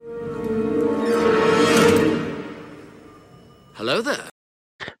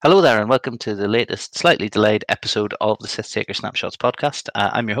Hello there, and welcome to the latest, slightly delayed episode of the Sith Taker Snapshots podcast.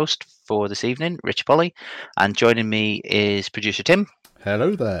 I'm your host for this evening, Rich Polly, and joining me is producer Tim.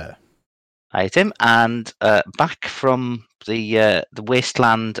 Hello there. Hi, Tim, and back from the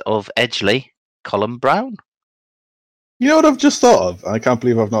wasteland of Edgeley, Colin Brown. You know what I've just thought of? I can't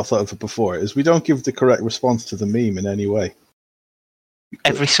believe I've not thought of it before. Is we don't give the correct response to the meme in any way.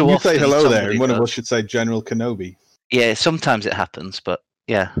 Every so you often, say hello there, and somebody one of does. us should say General Kenobi. Yeah, sometimes it happens, but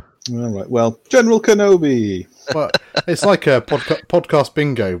yeah. All right. Well, General Kenobi. Well, it's like a podcast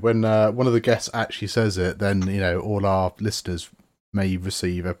bingo. When one of the guests actually says it, then all our listeners may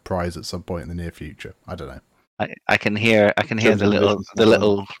receive a prize at some point in the near future. I don't know. I can hear the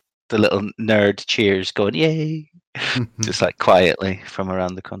little nerd cheers going, yay! Just like quietly from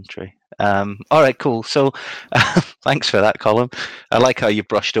around the country. All right, cool. So thanks for that, Colin. I like how you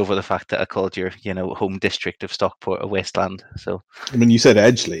brushed over the fact that I called your, home district of Stockport a wasteland. So I mean, you said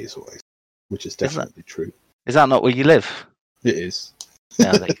Edgeley as always, which is definitely true. Is that not where you live? It is.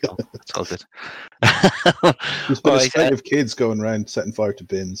 Yeah, there you go. That's all good. There's been a spate of kids going around setting fire to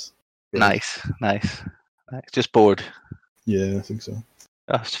bins. Really. Nice. Just bored. Yeah, I think so.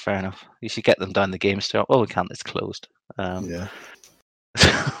 That's fair enough. You should get them down the game store. Well, we can't. It's closed. Yeah.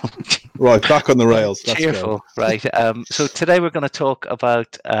 Right, back on the rails. Let's cheerful, go. Right. So today we're going to talk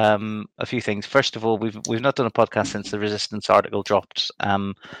about a few things. First of all, we've not done a podcast since the Resistance article dropped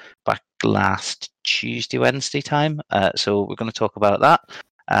back last Wednesday time. So we're going to talk about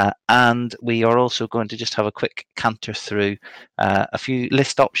that. And we are also going to just have a quick canter through a few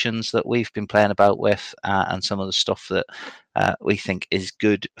list options that we've been playing about with and some of the stuff that we think is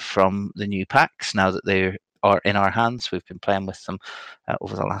good from the new packs now that they're in our hands. We've been playing with them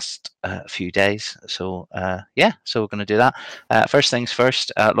over the last few days. So so we're going to do that. First things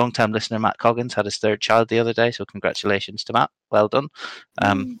first, long-time listener Matt Coggins had his third child the other day, so congratulations to Matt. Well done.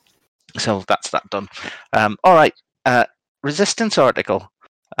 So that's that done. All right, Resistance article.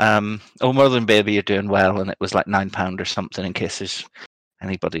 Mother and Baby are doing well, and it was like £9 or something, in case there's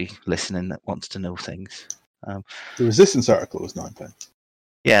anybody listening that wants to know things. The Resistance article was £9.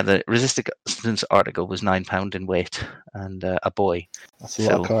 Yeah, the Resistance article was £9 in weight, and a boy. That's a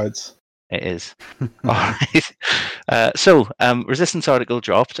lot of cards. It is. All right. So, Resistance article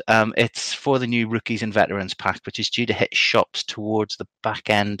dropped. It's for the new Rookies and Veterans pack, which is due to hit shops towards the back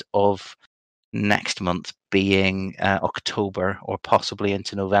end of next month, being October or possibly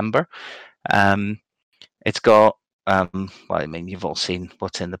into November. It's got, you've all seen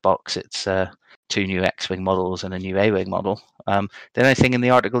what's in the box. It's 2 new X-Wing models and a new A-Wing model. Did anything in the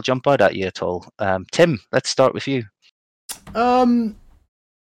article jump out at you at all? Tim, let's start with you.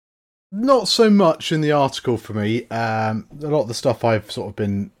 Not so much in the article for me. A lot of the stuff I've sort of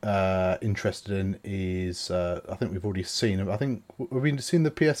been interested in is, I think we've already seen. I think, have we seen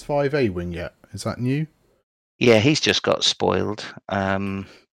the PS5 A-Wing yet? Is that new? Yeah, he's just got spoiled.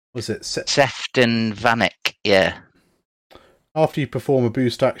 Was it Sefton Vanek? Yeah. After you perform a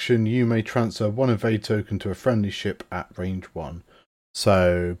boost action, you may transfer 1 evade token to a friendly ship at range 1.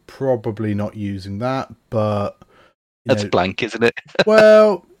 So, probably not using that, but... That's blank, isn't it?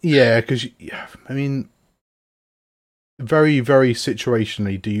 Well, yeah, because, I mean, very, very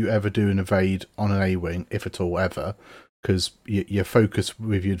situationally, do you ever do an evade on an A-Wing, if at all ever? Because you're focused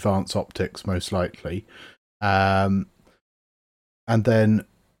with your advanced optics, most likely. And then...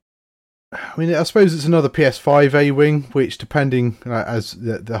 I mean, I suppose it's another PS5 A-Wing, which, depending, as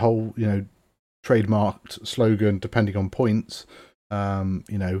the whole, trademarked slogan, depending on points,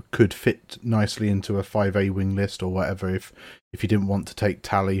 could fit nicely into a 5 A-Wing list or whatever. If you didn't want to take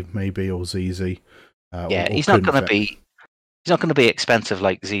Tally, maybe, or ZZ. He's not going to be expensive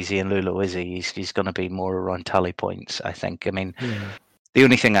like ZZ and Lulu, is he? He's going to be more around Tally points, I think. I mean, The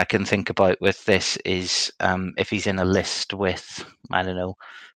only thing I can think about with this is if he's in a list with, I don't know,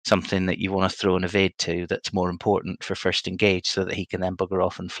 something that you want to throw an evade to that's more important for first engage so that he can then bugger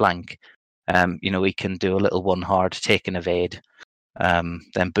off and flank. He can do a little one hard, take an evade,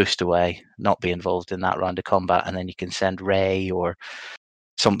 then boost away, not be involved in that round of combat, and then you can send Rey or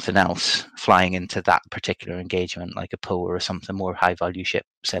something else flying into that particular engagement, like a Poe or something more high value ship,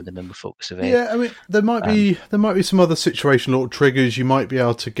 sending them a focus evade. Yeah, I mean, there might be some other situational triggers you might be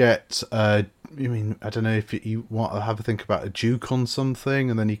able to get. I don't know if you want to have a think about a Duke on something,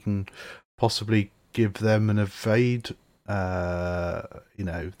 and then you can possibly give them an evade. There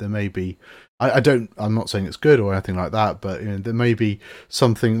may be. I'm not saying it's good or anything like that, but there may be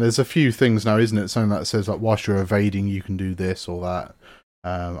something. There's a few things now, isn't it? Something that says like, whilst you're evading, you can do this or that.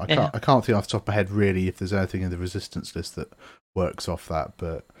 I can't think off the top of my head really if there's anything in the resistance list that works off that,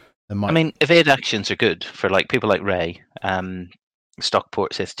 but there might. I mean, evade actions are good for like people like Rey.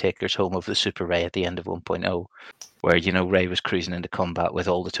 Stockport Sith Takers home of the Super Ray at the end of 1.0, where Ray was cruising into combat with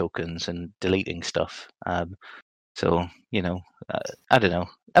all the tokens and deleting stuff. So I don't know.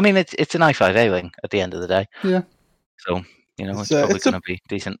 I mean, it's an i5 A-wing at the end of the day. Yeah. So it's probably going to be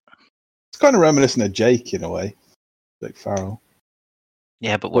decent. It's kind of reminiscent of Jake in a way, like Farrell.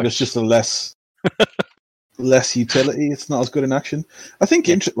 Yeah, but it's just a less utility. It's not as good in action. I think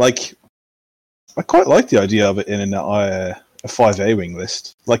I quite like the idea of it in a 5 A-wing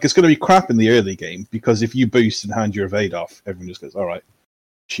list. Like, it's going to be crap in the early game because if you boost and hand your evade off, everyone just goes, all right,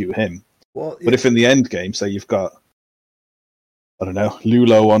 shoot him. Well, yeah. But if in the end game, say you've got, I don't know,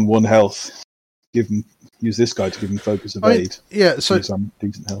 Lulo on 1 health, use this guy to give him focus evade. So some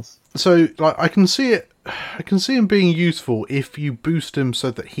decent health. So, like, I can see him being useful if you boost him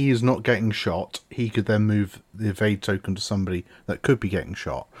so that he is not getting shot. He could then move the evade token to somebody that could be getting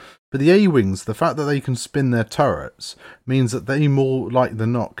shot. But the A-wings, the fact that they can spin their turrets means that they more likely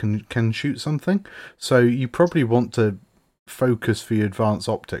than not can shoot something. So you probably want to focus for your advanced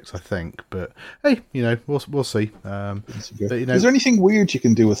optics, I think. But hey, we'll see. But, is there anything weird you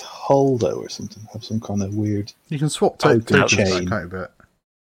can do with Hull though, or something? Have some kind of weird. You can swap tokens chain. Kind of bit.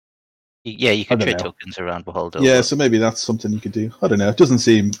 Yeah, you can trade tokens around Beholder. Yeah, so maybe that's something you could do. I don't know. It doesn't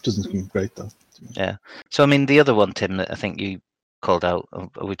seem great though. Yeah. So I mean, the other one, Tim, that I think you called out,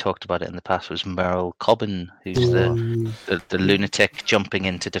 we talked about it in the past, was Merle Cobbin, who's the lunatic jumping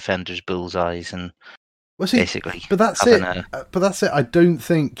into defenders' bullseyes and basically. But that's it. But that's it. I don't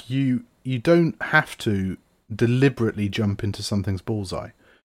think you don't have to deliberately jump into something's bullseye.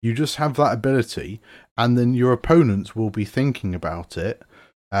 You just have that ability, and then your opponents will be thinking about it.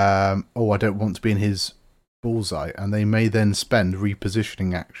 I don't want to be in his bullseye, and they may then spend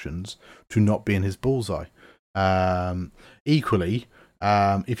repositioning actions to not be in his bullseye. Equally,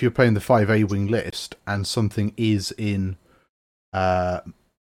 if you're playing the 5 A-wing list and something is in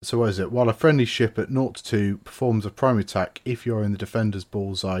so what is it? While a friendly ship at 0-2 performs a primary attack, if you're in the defender's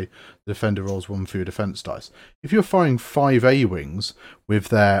bullseye, the defender rolls 1 for your defense dice. If you're firing 5 A-wings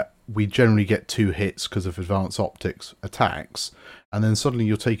with we generally get 2 hits because of advanced optics attacks, and then suddenly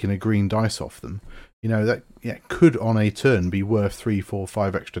you're taking a green dice off them, that could on a turn be worth 3, 4,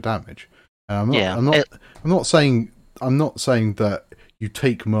 5 extra damage. And I'm not saying that you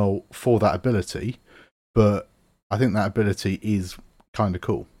take Merle for that ability, but I think that ability is kind of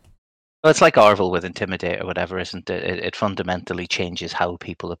cool. Well, it's like Arvel with Intimidate or whatever, isn't it? It fundamentally changes how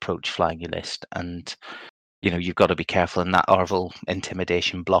people approach flying your list, and you've got to be careful. And that Arvel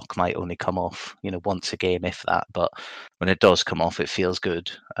intimidation block might only come off, once a game, if that. But when it does come off, it feels good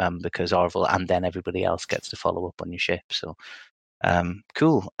because Arvel and then everybody else gets to follow up on your ship. So,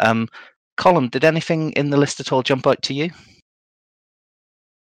 cool. Colin, did anything in the list at all jump out to you?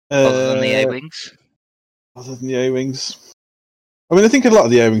 Other than the A-wings? Other than the A-wings? I mean, I think a lot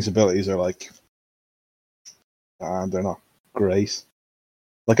of the A-wings abilities are they're not great.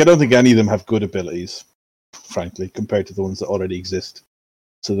 Like, I don't think any of them have good abilities, frankly, compared to the ones that already exist.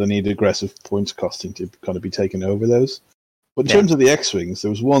 So they need aggressive points costing to kind of be taken over those. But in terms of the X-wings,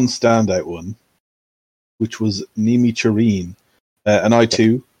 there was one standout one, which was Nimi Chireen, an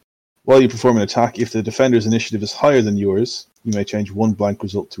I2. While you perform an attack, if the defender's initiative is higher than yours, you may change one blank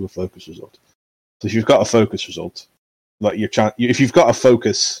result to a focus result. So if you've got a focus result, like if you've got a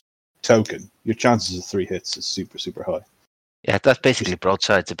focus token, your chances of 3 hits is super, super high. Yeah, that's basically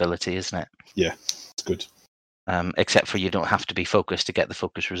Broadside's ability, isn't it? Yeah, it's good. Except for you don't have to be focused to get the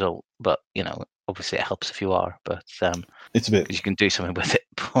focus result, but obviously it helps if you are. But it's a bit because you can do something with it.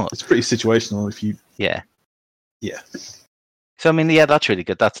 But it's pretty situational if you. Yeah. Yeah. So I mean, yeah, that's really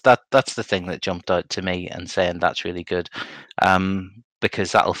good. That's the thing that jumped out to me and saying that's really good,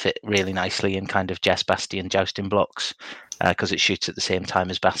 because that'll fit really nicely in kind of Jess Bastion jousting blocks, because it shoots at the same time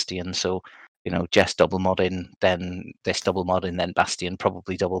as Bastion. So Jess double modding, then this double modding, then Bastion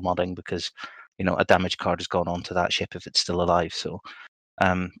probably double modding because a damage card has gone onto that ship if it's still alive. So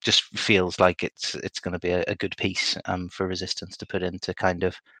just feels like it's going to be a good piece for Resistance to put into kind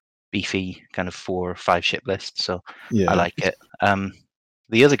of beefy kind of 4 or 5 ship list. So yeah. I like it.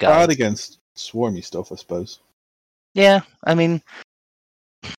 The other guy bad against swarmy stuff, I suppose. Yeah, I mean,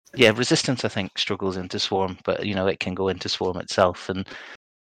 Resistance I think struggles into swarm, but it can go into swarm itself, and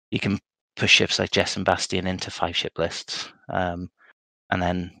you can push ships like Jess and Bastion into 5 ship lists, and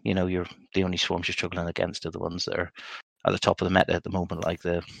then you're the only swarms you're struggling against are the ones that are at the top of the meta at the moment, like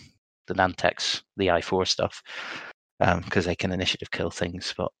the Nantex, the I4 stuff, because they can initiative kill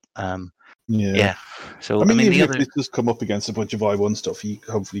things. But yeah. So I mean the if other... it just come up against a bunch of I1 stuff, you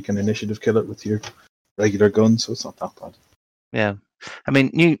hopefully can initiative kill it with your regular gun, so it's not that bad. Yeah. I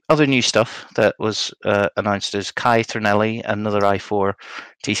mean, other new stuff that was announced is Kai Ternelli, another I4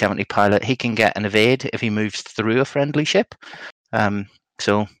 T-70 pilot. He can get an evade if he moves through a friendly ship.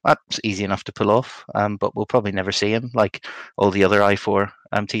 So that's easy enough to pull off, but we'll probably never see him like all the other I4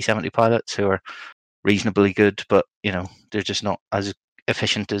 T-70 pilots who are reasonably good, but they're just not as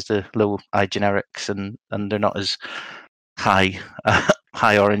efficient as the low I generics, and they're not as high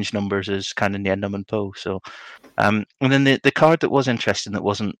high orange numbers as kind of Niendam and Poe. So, and then the card that was interesting that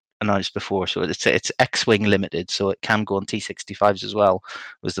wasn't announced before, so it's X-Wing limited, so it can go on T65s as well,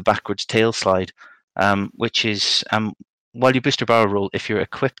 was the backwards tail slide, which is while you booster barrel roll, if your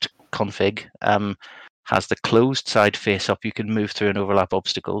equipped config has the closed side face up, you can move through and overlap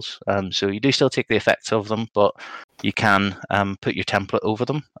obstacles. So you do still take the effects of them, but you can put your template over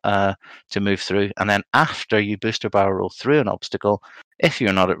them to move through. And then after you booster barrel roll through an obstacle, if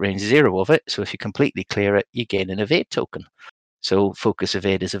you're not at range 0 of it, so if you completely clear it, you gain an evade token. So focus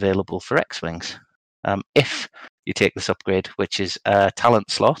evade is available for X-Wings. If you take this upgrade, which is a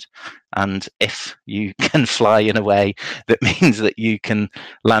talent slot, and if you can fly in a way that means that you can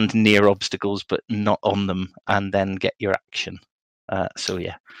land near obstacles but not on them and then get your action. So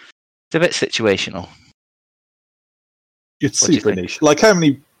yeah, it's a bit situational. It's super niche. Like how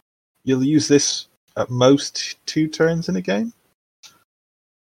many you'll use this at most 2 turns in a game?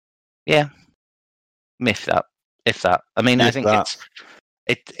 Yeah. If that. I mean, I think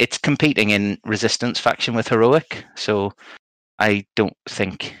it's competing in Resistance faction with Heroic, so I don't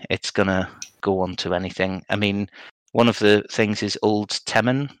think it's gonna go on to anything. I mean, one of the things is old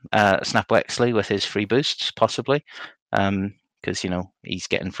Temin, Snap Wexley with his free boosts, possibly, because he's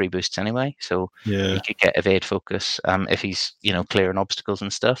getting free boosts anyway, so he could get evade focus if he's clearing obstacles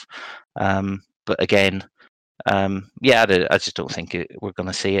and stuff. But again, I just don't think we're going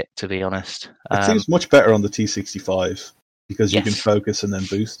to see it, to be honest. It seems much better on the T65 because you can focus and then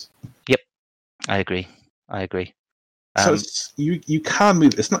boost. Yep, I agree. So you can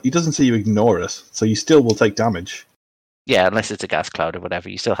move. It's not. It doesn't say you ignore it, so you still will take damage. Yeah, unless it's a gas cloud or whatever,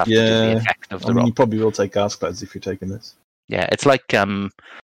 you still have to do the effect of the rock. You probably will take gas clouds if you're taking this. Yeah, it's like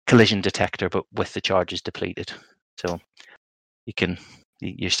collision detector, but with the charges depleted. So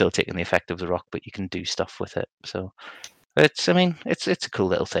you're still taking the effect of the rock, but you can do stuff with it. So it's a cool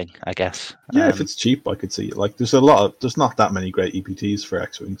little thing, I guess. Yeah, if it's cheap, I could see it. Like there's not that many great EPTs for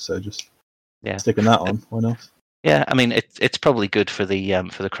X-Wing, so just sticking that on. Why not? Yeah, I mean it's probably good for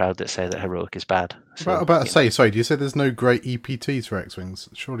the crowd that say that Heroic is bad. So, about to say, sorry, do you say there's no great EPTs for X-Wings?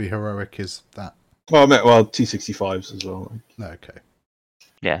 Surely Heroic is that. Well, I meant T65s as well. No, okay.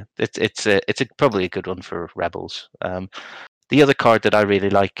 Yeah, it's probably a good one for Rebels. The other card that I really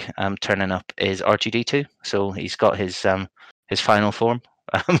like turning up is R2-D2. So he's got his final form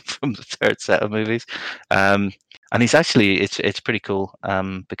from the third set of movies, and he's actually it's pretty cool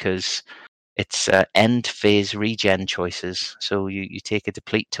because it's end phase regen choices. So you take a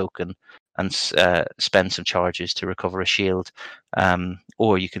deplete token and spend some charges to recover a shield,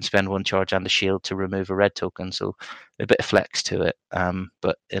 or you can spend 1 charge and a shield to remove a red token. So a bit of flex to it,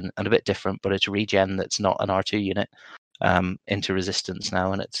 but and a bit different. But it's regen that's not an R2 unit. Into Resistance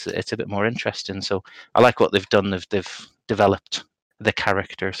now, and it's a bit more interesting. So I like what they've done. They've developed the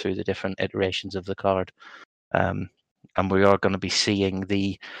character through the different iterations of the card, and we are going to be seeing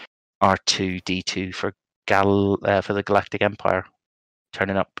the R2-D2 for the Galactic Empire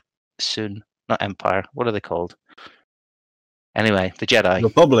turning up soon. Not Empire. What are they called? Anyway, the Jedi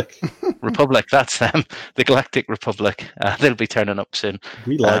Republic. That's them. The Galactic Republic. They'll be turning up soon.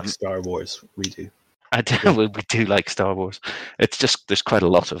 We like Star Wars. We do. We do like Star Wars. It's just there's quite a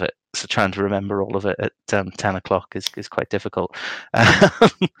lot of it, so trying to remember all of it at 10 o'clock is quite difficult.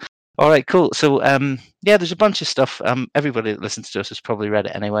 All right, cool. So there's a bunch of stuff. Everybody that listens to us has probably read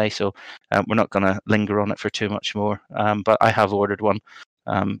it anyway, so we're not going to linger on it for too much more. But I have ordered one,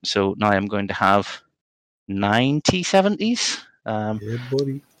 so now I'm going to have 9 T70s. Yeah,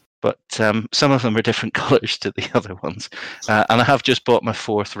 buddy. But some of them are different colours to the other ones, and I have just bought my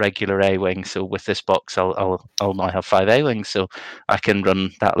 4th regular A-wing. So with this box, I'll now have 5 A-wings, so I can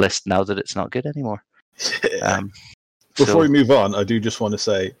run that list now that it's not good anymore. Before we move on, I do just want to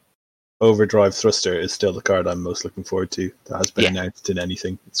say, Overdrive Thruster is still the card I'm most looking forward to. That has been announced in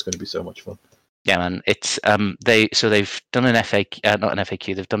anything. It's going to be so much fun. Yeah, man. It's they've done an FAQ, not an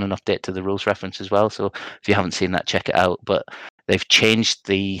FAQ. They've done an update to the rules reference as well. So if you haven't seen that, check it out. But they've changed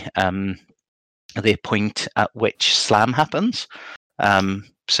the point at which slam happens.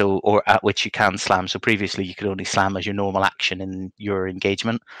 Or at which you can slam. So previously you could only slam as your normal action in your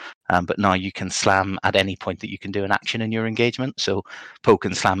engagement, but now you can slam at any point that you can do an action in your engagement. So poke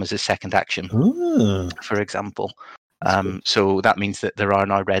and slam as a second action, for example. So that means that there are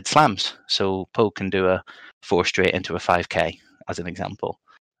now red slams. So Poe can do a 4 straight into a 5k as an example,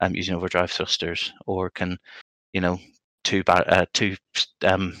 using overdrive thrusters, or can, two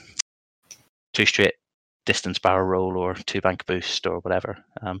straight distance barrel roll or 2 bank boost or whatever.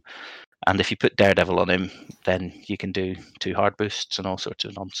 And if you put Daredevil on him, then you can do 2 hard boosts and all sorts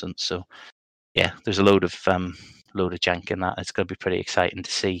of nonsense. So yeah, there's a load of jank in that. It's going to be pretty exciting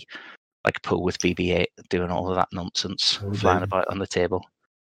to see, like Poe with BB-8 doing all of that nonsense, flying about on the table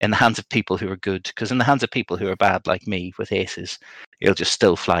in the hands of people who are good. Because in the hands of people who are bad, like me with aces, he'll just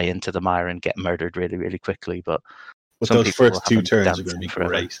still fly into the mire and get murdered really, really quickly. But those first 2 turns are going to be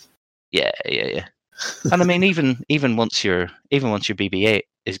great. Yeah. And I mean, even once your BB-8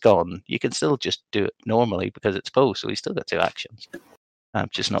 is gone, you can still just do it normally because it's Poe, so he's still got 2 actions.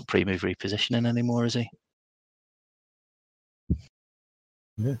 Just not pre-move repositioning anymore, is he?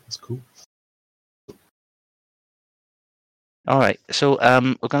 Yeah, that's cool. All right, so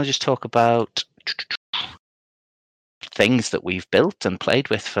we're going to just talk about things that we've built and played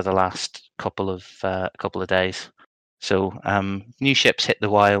with for the last couple of days. So new ships hit the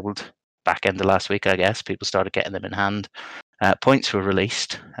wild back end of last week, I guess. People started getting them in hand. Points were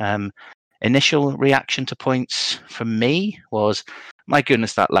released. Initial reaction to points from me was, my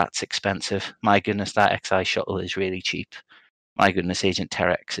goodness, that LAT's expensive. My goodness, that XI shuttle is really cheap. My goodness, Agent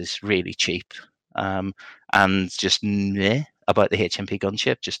Terex is really cheap. And just meh about the HMP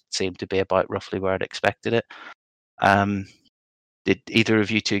gunship, just seemed to be about roughly where I'd expected it. Did either of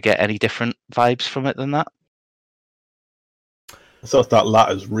you two get any different vibes from it than that? I thought that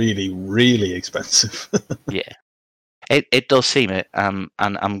LAT is really, really expensive. Yeah. It does seem it, and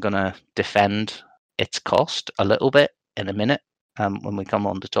I'm going to defend its cost a little bit in a minute when we come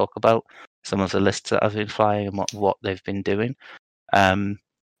on to talk about some of the lists that I've been flying and what they've been doing.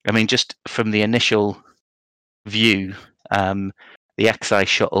 I mean, just from the initial view, the XI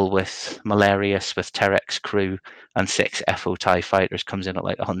shuttle with Malarius, with Terex crew, and 6 FO TIE fighters comes in at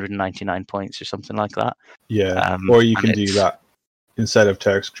like 199 points or something like that. Yeah, or you can do that. Instead of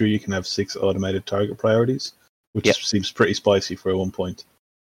Terex crew, you can have 6 automated target priorities, which seems pretty spicy for 1 point.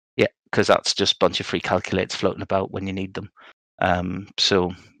 Yeah, because that's just a bunch of free calculators floating about when you need them.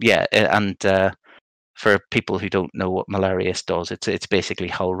 So yeah, and for people who don't know what Malarius does, it's basically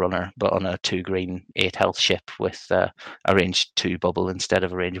Hull Runner, but on a 2 green 8 health ship with a range 2 bubble instead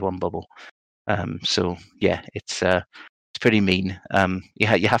of a range 1 bubble. So yeah, it's pretty mean. You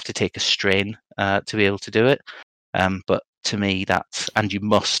have to take a strain to be able to do it. But to me, and you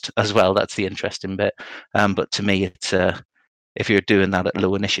must as well. That's the interesting bit. But to me, it's if you're doing that at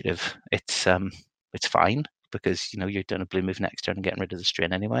low initiative, it's fine because you're doing a blue move next turn and getting rid of the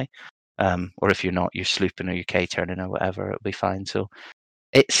strain anyway. Or if you're not, you're slooping or you're K-turning or whatever, it'll be fine. So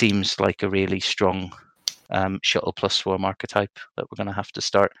it seems like a really strong shuttle plus swarm archetype that we're going to have to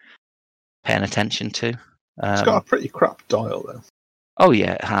start paying attention to. It's got a pretty crap dial, though. Oh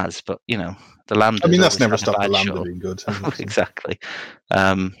yeah, it has, but the Lambda. I mean, that's never stopped the Lambda being good. Exactly.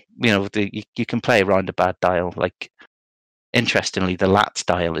 You can play around a bad dial. Like, interestingly, the LAT's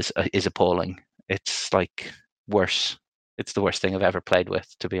dial is appalling. It's like worse. It's the worst thing I've ever played with,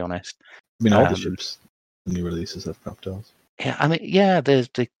 to be honest. I mean, all the ships, the new releases have crap dials. Yeah, I mean, yeah, the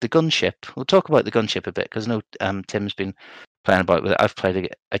gunship. We'll talk about the gunship a bit because I know Tim's been playing about with it. I've played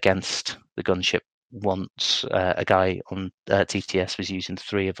against the gunship once. A guy on TTS was using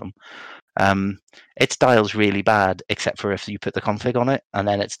 3 of them. Its dial's really bad, except for if you put the config on it, and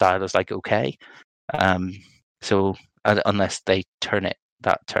then its dial is like okay. So unless they turn it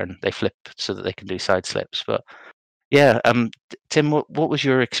that turn, they flip so that they can do side slips. But yeah, Tim, what was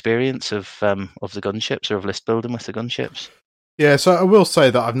your experience of the gunships or of list building with the gunships? Yeah, so I will say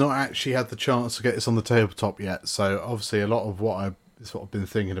that I've not actually had the chance to get this on the tabletop yet. So obviously, a lot of what I've been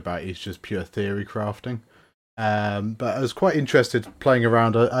thinking about is just pure theory crafting. But I was quite interested playing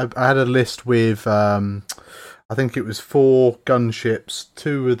around. I had a list with, I think it was 4 gunships,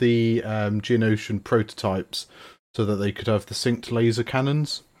 2 of the Geonosian prototypes, so that they could have the synced laser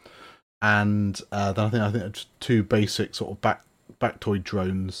cannons, and then I think just 2 basic sort of Bactoid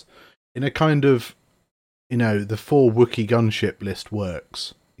drones. In a kind of, the 4 Wookiee gunship list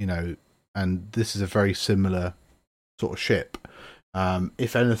works, and this is a very similar sort of ship.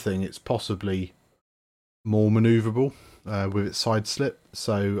 If anything, it's possibly more manoeuvrable with its side slip.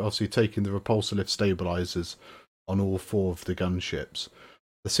 So obviously taking the repulsor lift stabilizers on all 4 of the gunships.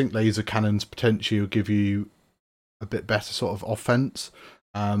 The sync laser cannons potentially will give you a bit better sort of offense.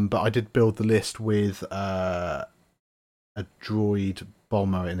 But I did build the list with a droid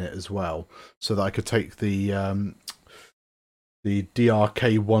bomber in it as well, so that I could take the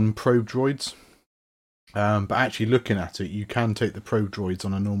DRK-1 probe droids. But actually looking at it, you can take the Pro Droids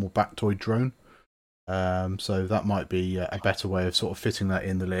on a normal Bactoid drone. So that might be a better way of sort of fitting that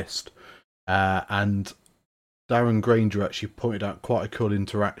in the list. And Darren Granger actually pointed out quite a cool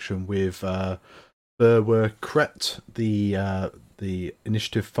interaction with Berwer Kret, the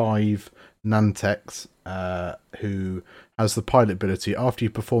Initiative 5 Nantex, who has the pilot ability. After you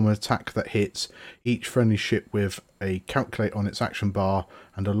perform an attack that hits, each friendly ship with a calculate on its action bar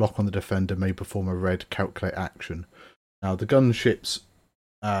and a lock on the defender may perform a red calculate action. Now, the gunships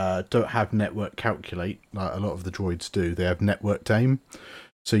don't have network calculate like a lot of the droids do. They have networked aim.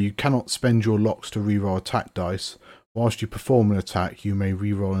 So you cannot spend your locks to reroll attack dice. Whilst you perform an attack, you may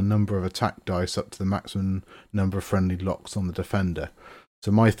reroll a number of attack dice up to the maximum number of friendly locks on the defender.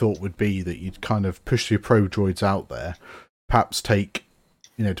 So my thought would be that you'd kind of push your pro droids out there, perhaps take,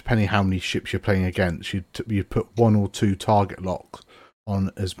 depending how many ships you're playing against, you'd put 1 or 2 target locks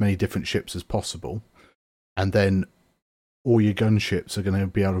on as many different ships as possible, and then all your gunships are going to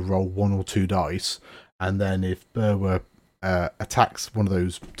be able to roll 1 or 2 dice, and then if Berwer attacks one of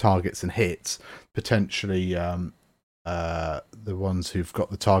those targets and hits, potentially the ones who've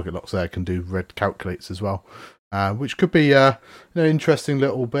got the target locks there can do red calculates as well, which could be an interesting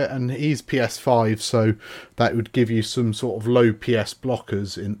little bit. And he's PS5, so that would give you some sort of low PS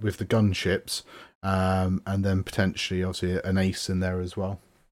blockers with the gunships, and then potentially obviously an ace in there as well.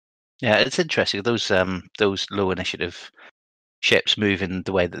 Yeah, it's interesting. Those low initiative ships moving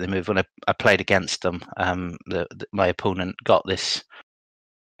the way that they move. When I played against them, my opponent got this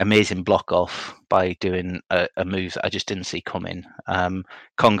amazing block off by doing a move that I just didn't see coming.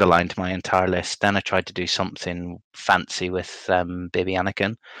 Conga lined my entire list. Then I tried to do something fancy with baby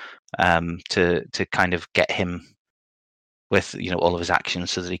Anakin to kind of get him with all of his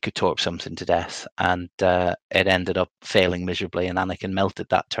actions so that he could torp something to death, and it ended up failing miserably, and Anakin melted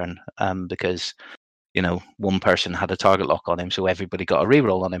that turn because one person had a target lock on him, so everybody got a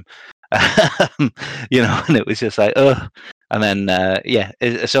reroll on him. And it was just like, ugh. And then,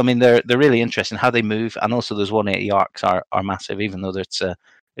 so I mean, they're really interesting how they move, and also those 180 arcs are massive. Even though it's a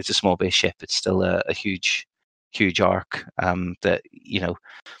small base ship, it's still a huge arc. That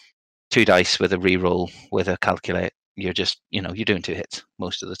 2 dice with a reroll with a calculate, you're just you're doing 2 hits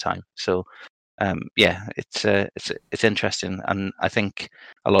most of the time. So it's interesting, and I think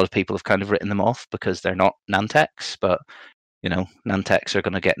a lot of people have kind of written them off because they're not Nantex, but Nantex are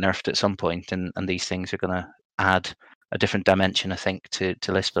going to get nerfed at some point, and these things are going to add a different dimension, I think, to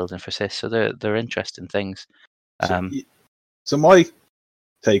list building for Sis. So they're interesting things. So my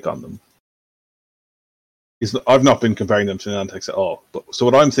take on them is that I've not been comparing them to Nantex at all. But so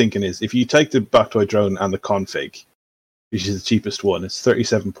what I'm thinking is, if you take the Bactoid drone and the config, which is the cheapest one, it's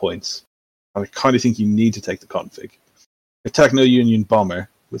 37 points. And I kind of think you need to take the config. A Techno Union bomber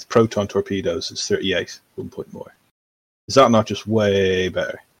with proton torpedoes is 38, 1 point more. Is that not just way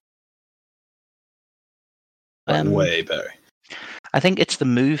better? Way better. I think it's the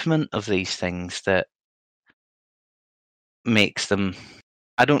movement of these things that makes them.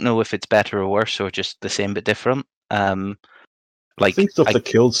 I don't know if it's better or worse or just the same but different. I think stuff that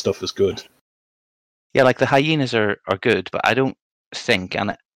killed stuff is good. Yeah, like the hyenas are good, but I don't think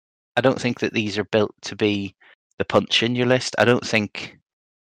that these are built to be the punch in your list. I don't think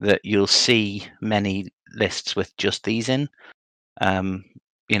that you'll see many lists with just these in.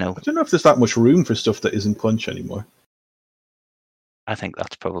 I don't know if there's that much room for stuff that isn't punch anymore. I think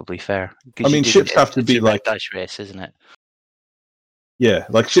that's probably fair. I mean, ships have to be like dice race, isn't it? Yeah,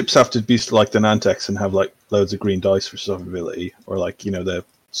 like ships have to be like the Nantex and have like loads of green dice for survivability, or like the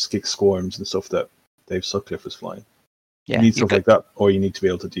Skik Squirms and stuff that Dave Sutcliffe was flying. Yeah, you need stuff like that, or you need to be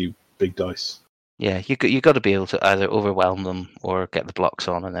able to do big dice. Yeah, you got to be able to either overwhelm them or get the blocks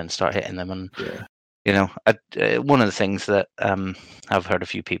on and then start hitting them. And one of the things that I've heard a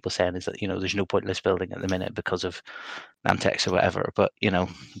few people saying is that there's no point list building at the minute because of Nantex or whatever. But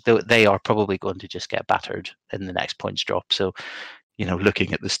they are probably going to just get battered in the next points drop. So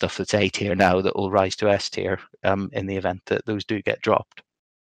looking at the stuff that's A tier now that will rise to S tier in the event that those do get dropped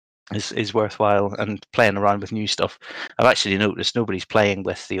is worthwhile, and playing around with new stuff. I've actually noticed nobody's playing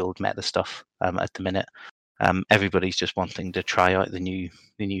with the old meta stuff at the minute. Everybody's just wanting to try out the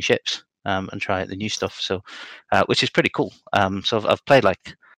new ships and try out the new stuff. So, which is pretty cool. So I've played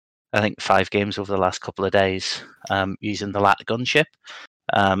like I think 5 games over the last couple of days using the LAT gunship,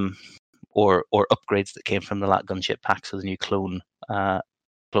 or upgrades that came from the LAT gunship pack, so the new clone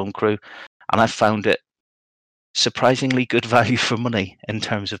crew, and I found it surprisingly good value for money in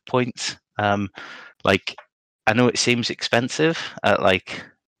terms of points. Like, I know it seems expensive, like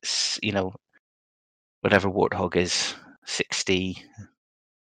whatever Warthog is, 60.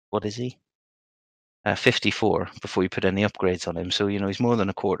 What is he? 54 before you put any upgrades on him. So, he's more than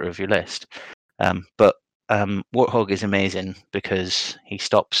a quarter of your list. But Warthog is amazing because he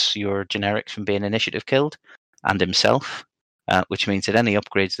stops your generics from being initiative killed and himself, which means that any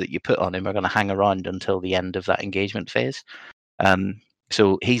upgrades that you put on him are going to hang around until the end of that engagement phase.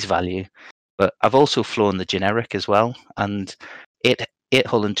 So he's value. But I've also flown the generic as well, and 8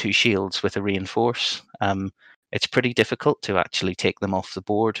 hull and 2 shields with a reinforce. It's pretty difficult to actually take them off the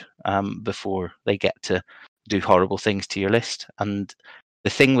board before they get to do horrible things to your list. And the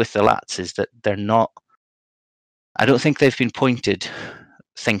thing with the Lats is that they're not. I don't think they've been pointed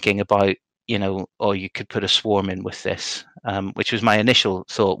thinking about, you could put a swarm in with this, which was my initial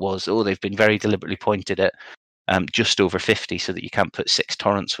thought was, they've been very deliberately pointed at just over 50 so that you can't put 6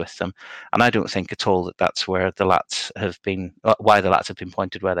 torrents with them. And I don't think at all that that's where the Lats have been, why the Lats have been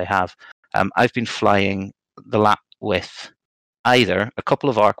pointed where they have. I've been flying the Lat with either a couple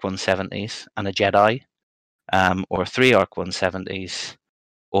of Arc 170s and a Jedi, or 3 Arc 170s,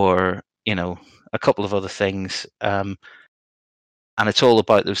 or, a couple of other things. And it's all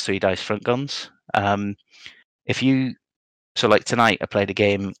about those 3 dice front guns. So like tonight, I played a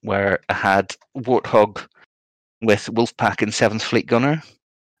game where I had Warthog with Wolfpack and 7th Fleet Gunner,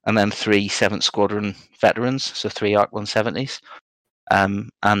 and then 3 7th Squadron veterans, so 3 Arc 170s.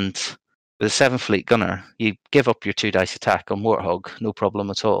 And with the 7th Fleet Gunner, you give up your 2 dice attack on Warthog, no problem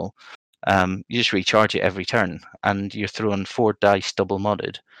at all. You just recharge it every turn, and you're throwing 4 dice double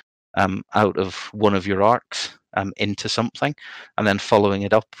modded out of one of your arcs into something, and then following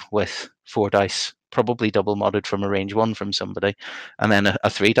it up with 4 dice, probably double modded from a range 1 from somebody, and then a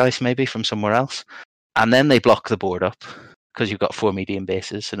 3 dice maybe from somewhere else. And then they block the board up because you've got 4 medium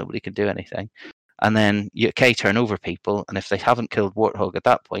bases, so nobody can do anything. And then you K-turn over people, and if they haven't killed Warthog at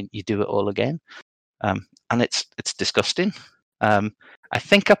that point, you do it all again. And it's disgusting. I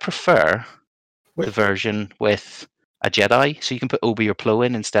think I prefer the version with a Jedi, so you can put Obi or Plo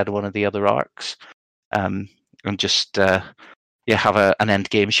in instead of one of the other arcs, and just have an end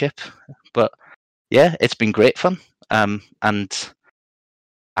game ship. But yeah, it's been great fun, and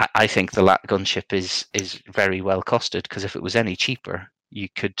I think the Lat gunship is very well costed, because if it was any cheaper, you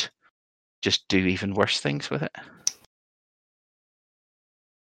could just do even worse things with it.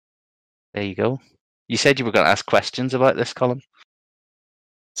 There you go. You said you were going to ask questions about this, Colin.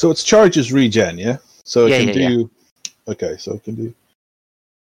 So it's charges regen, yeah? So it can do... Yeah. Okay, so it can do...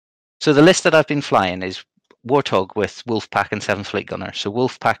 So the list that I've been flying is Warthog with Wolfpack and 7th Fleet Gunner. So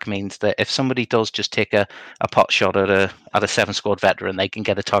Wolfpack means that if somebody does just take a pot shot at a 7th Squad veteran, they can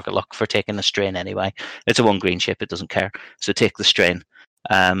get a target lock for taking a strain anyway. It's a 1 green ship, it doesn't care. So take the strain.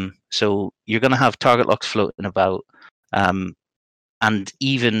 So you're going to have target locks floating about. And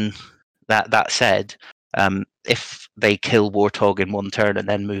even that said, if they kill Warthog in 1 turn and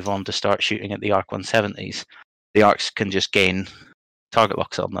then move on to start shooting at the Arc 170s, the Arcs can just gain target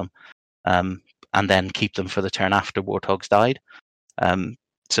locks on them. And then keep them for the turn after Warthog's died. The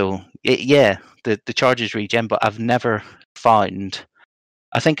charges regen, but I've never found...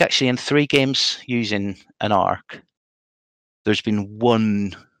 I think actually in 3 games using an arc, there's been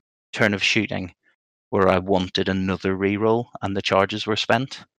 1 turn of shooting where I wanted another reroll and the charges were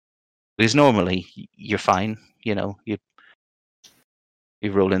spent. Because normally you're fine, you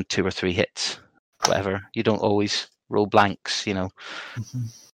roll in 2 or 3 hits, whatever. You don't always roll blanks, Mm-hmm.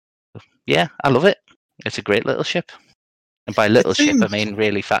 Yeah, I love it. It's a great little ship. And by little ship, I mean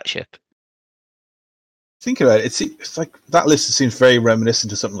really fat ship. Think about it. It's like that list seems very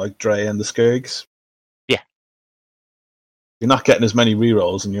reminiscent to something like Dre and the Skirgs. Yeah. You're not getting as many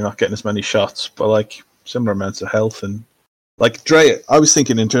rerolls and you're not getting as many shots, but like similar amounts of health. And like Dre, I was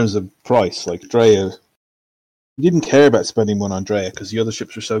thinking in terms of price, like Dre, you didn't care about spending 1 on Dre because the other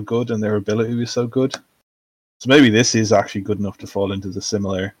ships were so good and their ability was so good. So maybe this is actually good enough to fall into the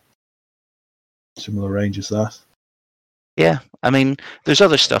similar range as that. Yeah, I mean, there's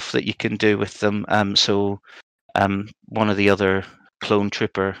other stuff that you can do with them. One of the other clone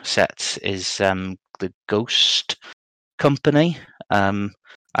trooper sets is the Ghost Company, and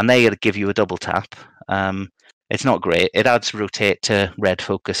they give you a double tap. It's not great. It adds rotate to red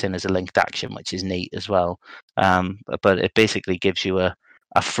focus in as a linked action, which is neat as well. But it basically gives you a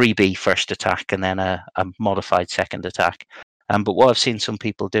freebie first attack and then a modified second attack. But what I've seen some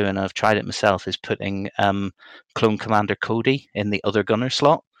people do, and I've tried it myself, is putting Clone Commander Cody in the other gunner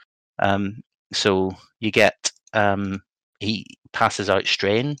slot. So you get he passes out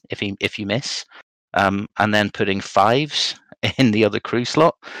strain if you miss, and then putting 5s in the other crew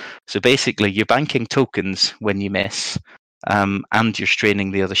slot. So basically, you're banking tokens when you miss, and you're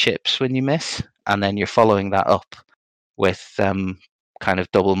straining the other ships when you miss, and then you're following that up with kind of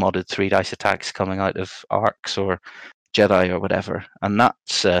double modded 3 dice attacks coming out of arcs or Jedi or whatever, and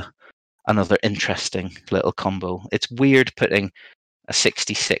that's another interesting little combo. It's weird putting a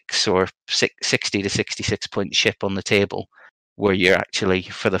 66 or 60 to 66 point ship on the table where you're actually,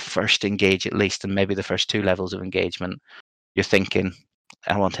 for the first engage at least, and maybe the first 2 levels of engagement, you're thinking,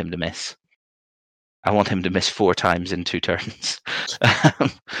 I want him to miss. I want him to miss 4 times in 2 turns.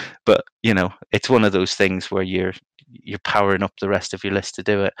 But, it's one of those things where you're powering up the rest of your list to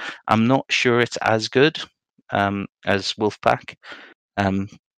do it. I'm not sure it's as good as Wolfpack,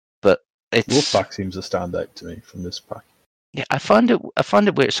 but it's... Wolfpack seems a standout to me from this pack. Yeah, I find it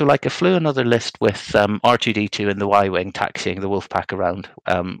weird. So, I flew another list with R2D2 and the Y-Wing taxiing the Wolfpack around,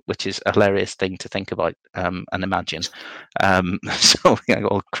 which is a hilarious thing to think about and imagine. So,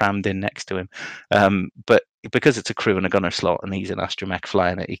 all crammed in next to him. But because it's a crew and a gunner slot and he's an astromech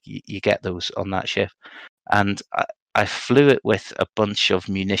flying it, you get those on that ship. And I flew it with a bunch of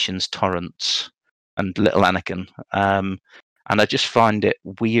munitions torrents and little Anakin. And I just find it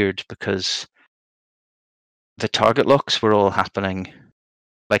weird because the target locks were all happening.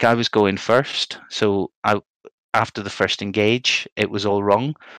 I was going first, so after the first engage, it was all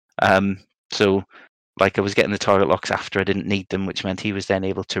wrong. So I was getting the target locks after I didn't need them, which meant he was then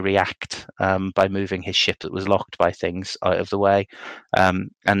able to react by moving his ship that was locked by things out of the way.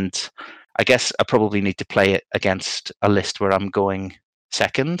 And I guess I probably need to play it against a list where I'm going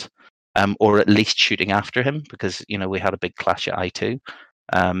second, or at least shooting after him, because we had a big clash at I2.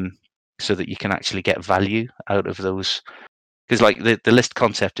 So that you can actually get value out of those. Because the list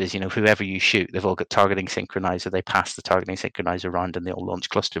concept is, whoever you shoot, they've all got targeting synchronizer, they pass the targeting synchronizer around and they all launch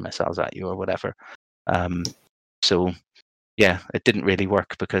cluster missiles at you or whatever. So, yeah, it didn't really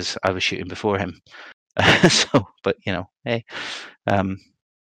work because I was shooting before him. But, hey.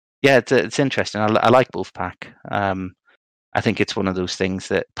 Yeah, it's interesting. I like Wolfpack. I think it's one of those things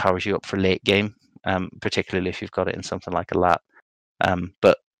that powers you up for late game, particularly if you've got it in something like a LAT.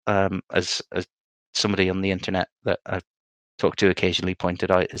 But as somebody on the internet that I talk to occasionally pointed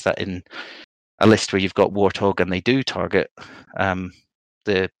out, is that in a list where you've got Warthog and they do target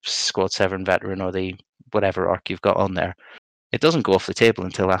the Squad 7 veteran or the whatever arc you've got on there, it doesn't go off the table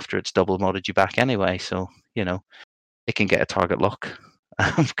until after it's double modded you back anyway. So, it can get a target lock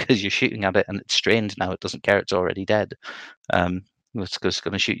because you're shooting at it and it's strained now. It doesn't care. It's already dead. It's just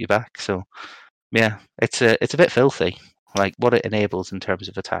going to shoot you back. So, yeah, it's a bit filthy. What it enables in terms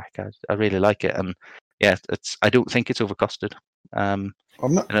of attack, I really like it, and yeah, I don't think it's overcosted. I'm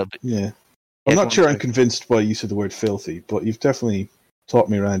not. I'm not sure I'm convinced by use of the word filthy, but you've definitely taught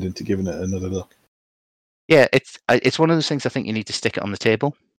me around into giving it another look. Yeah, it's one of those things I think you need to stick it on the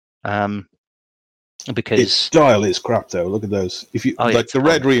table, because its style is crap though. Look at those. If you the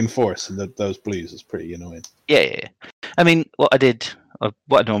red reinforce and those blues is pretty annoying. Yeah. I mean, what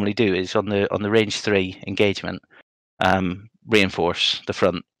I normally do is on the range 3 engagement. Reinforce the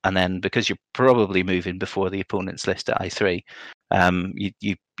front, and then because you're probably moving before the opponent's list at I3,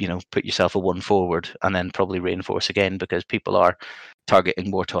 you put yourself a 1 forward and then probably reinforce again because people are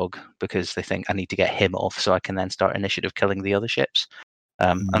targeting Warthog because they think I need to get him off so I can then start initiative killing the other ships.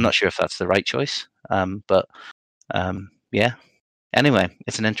 I'm not sure if that's the right choice, but yeah. Anyway,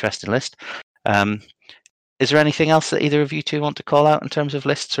 it's an interesting list. Is there anything else that either of you two want to call out in terms of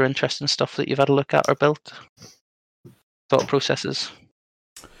lists or interesting stuff that you've had a look at or built? Thought processes?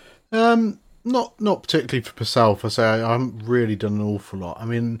 Not particularly for myself. I say I haven't really done an awful lot. I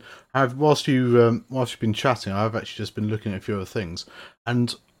mean, whilst you've been chatting, I've actually just been looking at a few other things.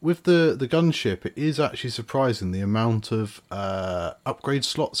 And with the gunship, it is actually surprising the amount of upgrade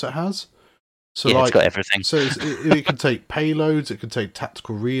slots it has. So yeah, it's got everything. So it can take payloads, it can take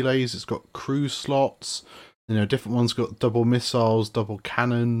tactical relays. It's got crew slots. Different ones got double missiles, double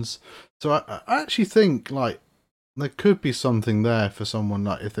cannons. So I actually think there could be something there for someone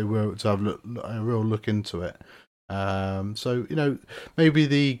if they were to have a real look into it. So maybe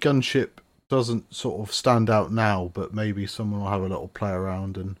the gunship doesn't sort of stand out now, but maybe someone will have a little play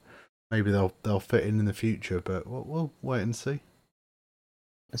around and maybe they'll fit in the future. But we'll wait and see.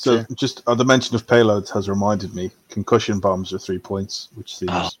 So just the mention of payloads has reminded me. Concussion bombs are 3 points, which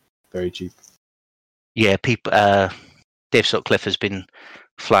seems very cheap. Yeah, people. Dave Sutcliffe has been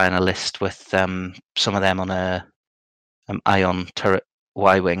flying a list with some of them on a ion turret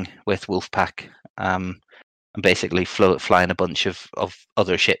Y-wing with Wolfpack, and basically flying a bunch of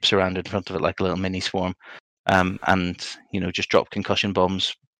other ships around in front of it like a little mini swarm, and just drop concussion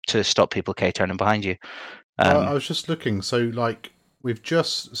bombs to stop people K-turning behind you. I was just looking, so you can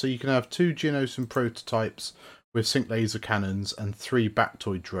have 2 Geonosian prototypes with sync laser cannons and 3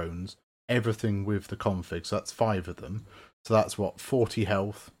 Bactoid drones, everything with the config, so that's 5 of them. So that's 40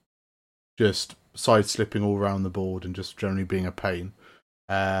 health, just side slipping all around the board and just generally being a pain.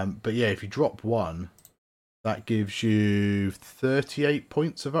 But yeah, if you drop 1, that gives you 38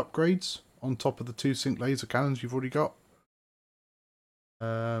 points of upgrades on top of the 2 sync laser cannons you've already got.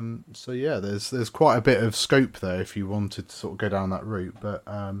 So yeah, there's quite a bit of scope there if you wanted to sort of go down that route. But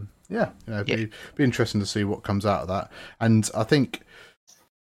it'd be interesting to see what comes out of that. And I think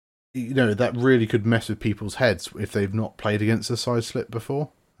that really could mess with people's heads if they've not played against a side slip before,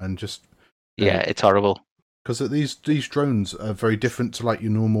 and just it's horrible. Because these drones are very different to like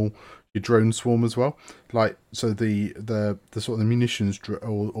your drone swarm as well. Like, so the sort of the munitions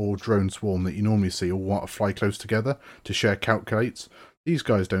or drone swarm that you normally see all want to fly close together to share calculates. These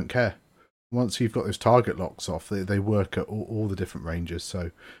guys don't care. Once you've got those target locks off, they work at all the different ranges.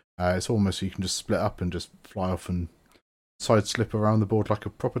 So it's almost you can just split up and just fly off and side slip around the board like a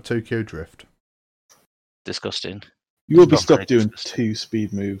proper Tokyo drift. Disgusting. You will be stuck doing 2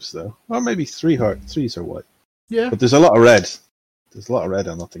 speed moves though, or maybe 3 threes are white. Yeah, but there's a lot of red. There's a lot of red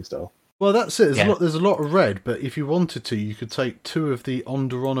on that thing still. Well, that's it. There's a lot of red, but if you wanted to, you could take 2 of the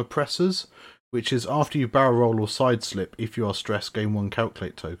Onderon oppressors, which is after you barrel roll or side slip. If you are stressed, gain 1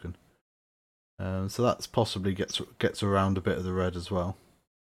 calculate token. So that's possibly gets around a bit of the red as well.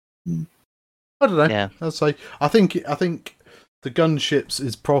 I don't know. Yeah. I'd say I think the gunships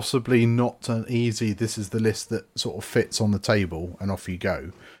is possibly not an easy. This is the list that sort of fits on the table, and off you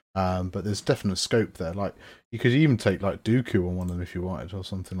go. But there's definite scope there. Like you could even take like Dooku on one of them if you wanted, or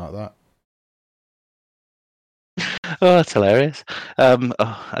something like that. Oh, that's hilarious.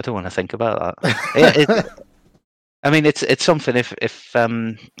 I don't want to think about that. I mean, it's something. If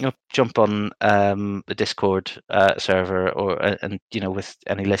jump on the Discord server and with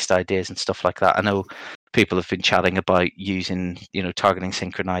any list ideas and stuff like that. I know people have been chatting about using targeting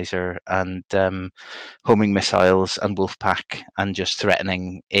synchronizer and homing missiles and Wolfpack and just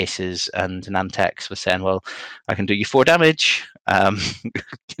threatening aces and Nantex with saying, well, I can do you 4 damage.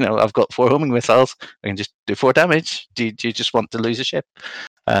 I've got 4 homing missiles. I can just do 4 damage. Do you just want to lose a ship?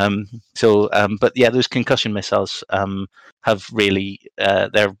 But yeah, those concussion missiles have really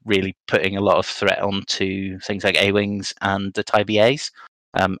they're really putting a lot of threat onto things like A-wings and the TIE BAs.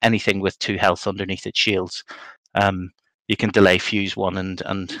 Anything with 2 health underneath its shields, you can delay fuse 1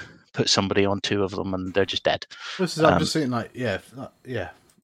 and put somebody on 2 of them, and they're just dead. I'm just thinking, like,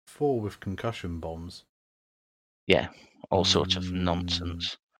 4 with concussion bombs. Yeah, all sorts of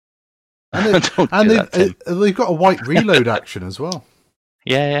nonsense. And they've got a white reload action as well.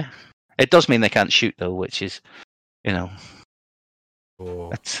 Yeah. It does mean they can't shoot though, which is, Right.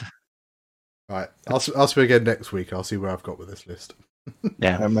 I'll speak again next week. I'll see where I've got with this list.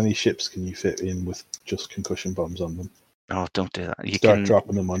 Yeah. How many ships can you fit in with just concussion bombs on them? Oh, don't do that. You Start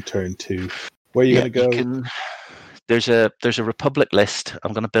dropping them on turn 2. Where are you going to go? There's a Republic list.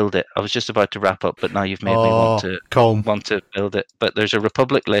 I'm going to build it. I was just about to wrap up, but now you've made me want to build it. But there's a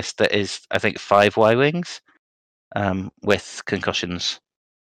Republic list that is, I think, 5 Y-wings with concussions.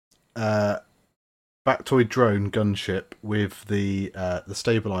 Factoid drone gunship with the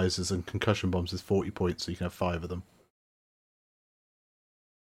stabilizers and concussion bombs is 40 points, so you can have 5 of them.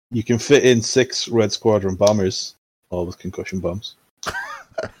 You can fit in 6 Red Squadron bombers, all with concussion bombs.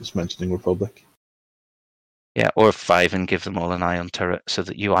 Just mentioning Republic. Yeah, or 5 and give them all an ion turret so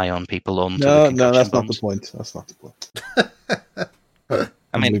that you ion people on. No, that's bombs. Not the point. That's not the point.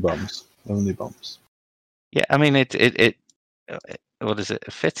 Only bombs. Only bombs. Yeah, I mean it. What is it?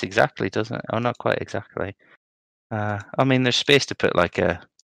 It fits exactly, doesn't it? Oh, not quite exactly. I mean, there's space to put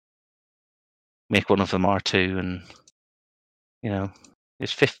make one of them R2, and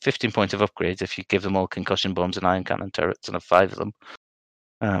there's 15 points of upgrades if you give them all concussion bombs and ion cannon turrets and have 5 of them.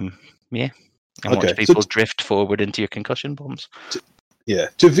 Yeah. And watch people drift forward into your concussion bombs.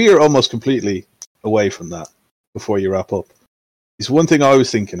 To veer almost completely away from that before you wrap up, is one thing I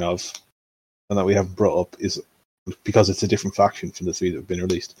was thinking of, and that we haven't brought up, is because it's a different faction from the 3 that have been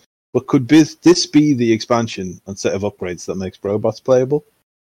released. But could this be the expansion and set of upgrades that makes robots playable?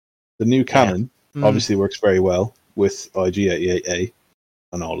 The new cannon obviously works very well with IG-88A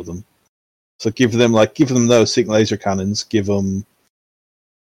and all of them. So give them those sync laser cannons.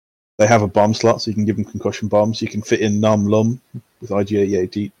 They have a bomb slot, so you can give them concussion bombs. You can fit in Nom Lum with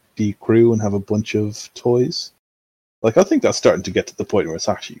IG-88D crew and have a bunch of toys. I think that's starting to get to the point where it's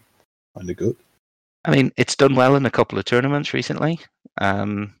actually kind of good. I mean, it's done well in a couple of tournaments recently.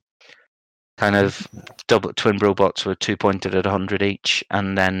 Kind of double twin robots were 2-pointed at 100 each,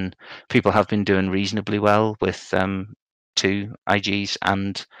 and then people have been doing reasonably well with 2 IGs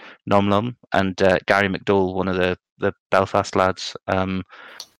and Nom Lum. And Gary McDowell, one of the Belfast lads,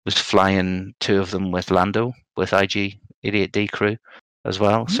 was flying 2 of them with Lando with IG Idiot D crew as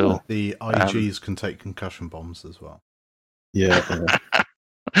well. So the IGs can take concussion bombs as well. Yeah.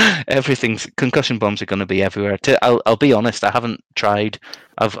 everything's concussion bombs are going to be everywhere. I'll be honest, I haven't tried.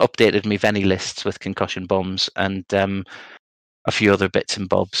 I've updated my Venny lists with concussion bombs and a few other bits and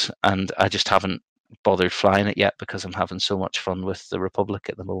bobs, and I just haven't bothered flying it yet because I'm having so much fun with the Republic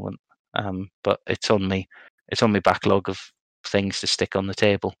at the moment. But it's on me backlog of things to stick on the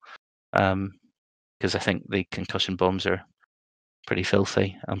table, because I think the concussion bombs are pretty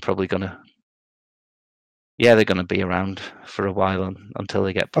filthy. I'm probably gonna, they're gonna be around for a while until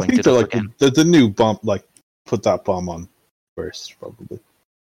they get I think pointed they're up like again. the new bomb. Like, put that bomb on first, probably.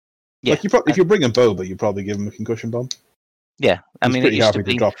 Yeah, Like if you're bringing Boba, you probably give him a concussion bomb. yeah. I He's mean, it pretty used happy to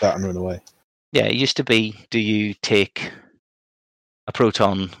be. drop that and run away. Yeah, it used to be, do you take a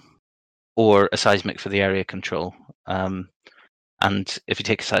proton or a seismic for the area control? And if you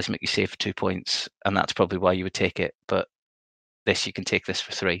take a seismic, you save for 2 points, and that's probably why you would take it. But this, you can take this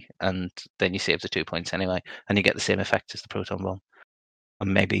for 3, and then you save the 2 points anyway, and you get the same effect as the proton bomb,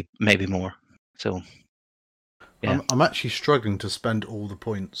 and maybe more. So, yeah. I'm actually struggling to spend all the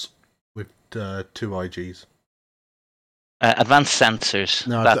points with 2 IGs. Advanced sensors.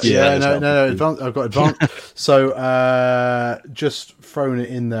 No, that's I've got advanced. So just throwing it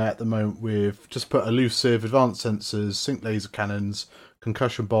in there at the moment with just put elusive, advanced sensors, sync laser cannons,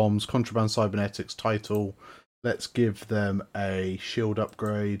 concussion bombs, contraband cybernetics title. Let's give them a shield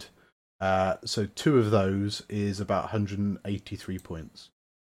upgrade. So 2 of those is about 183 points.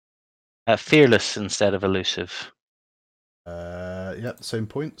 Fearless instead of elusive. Same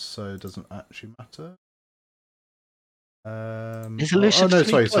points, so it doesn't actually matter. Is elusive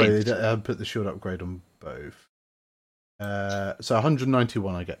sorry. I put the shield upgrade on both. So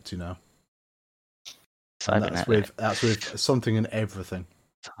 191 I get to now. That's with something and everything.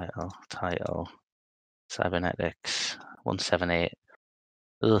 Title. Cybernetics. 178.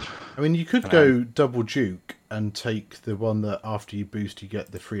 Ugh. I mean, you could go double Duke and take the one that after you boost you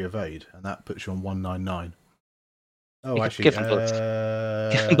get the free evade, and that puts you on 199. Oh, you actually, give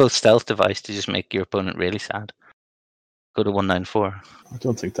them both stealth device to just make your opponent really sad. Go to 194. I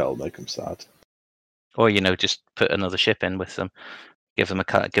don't think that'll make them sad. Or just put another ship in with them. Give them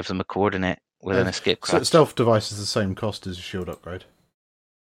a coordinate with an escape craft. So stealth device is the same cost as a shield upgrade.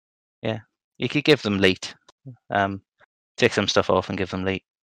 Yeah, you could give them lead. Take some stuff off and give them lead.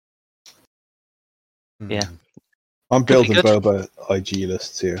 Yeah. I'm building Boba IG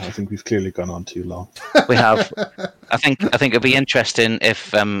lists here. I think we've clearly gone on too long. We have. I think it'll be interesting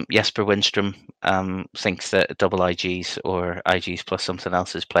if Jesper Windstrom thinks that double IGs or IGs plus something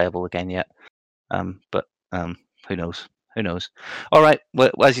else is playable again yet. But who knows? Who knows? All right.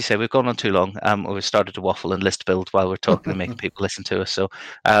 Well, as you say, we've gone on too long. We've started to waffle and list build while we're talking and making people listen to us.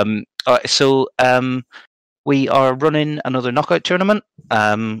 So, we are running another knockout tournament.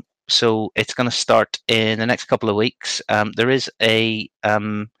 So it's going to start in the next couple of weeks. There is a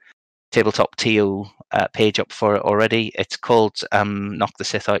tabletop TO page up for it already. It's called Knock the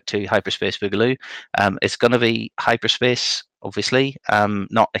Sith Out to Hyperspace Boogaloo. It's going to be hyperspace, obviously,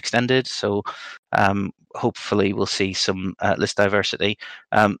 not extended. So hopefully we'll see some list diversity.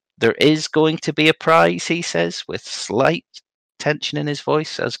 There is going to be a prize, he says, with slight tension in his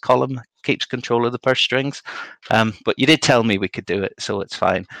voice as Colm keeps control of the purse strings. But you did tell me we could do it, so it's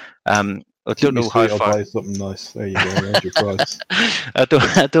fine. I don't know how far. Buy something nice. There you go. There's your prize.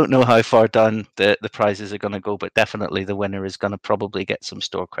 I don't know how far down the prizes are going to go, but definitely the winner is going to probably get some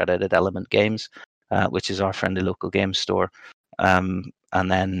store credit at Element Games, which is our friendly local game store. And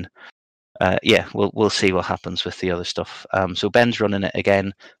then, we'll see what happens with the other stuff. So Ben's running it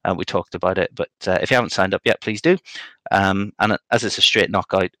again. We talked about it, but if you haven't signed up yet, please do. And as it's a straight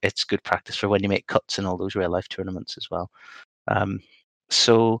knockout, it's good practice for when you make cuts in all those real life tournaments as well.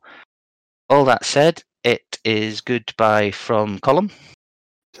 So all that said, it is goodbye from Colm.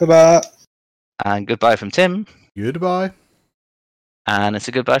 Ta-da! And goodbye from Tim. Goodbye. And it's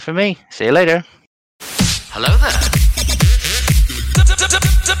a goodbye from me. See you later. Hello there.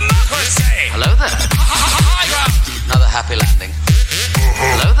 Hello there. Another happy landing.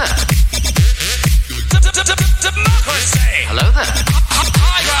 Hello there. Hello there.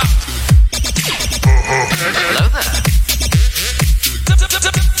 Hello there.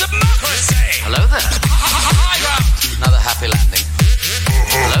 Hello there. Another happy landing.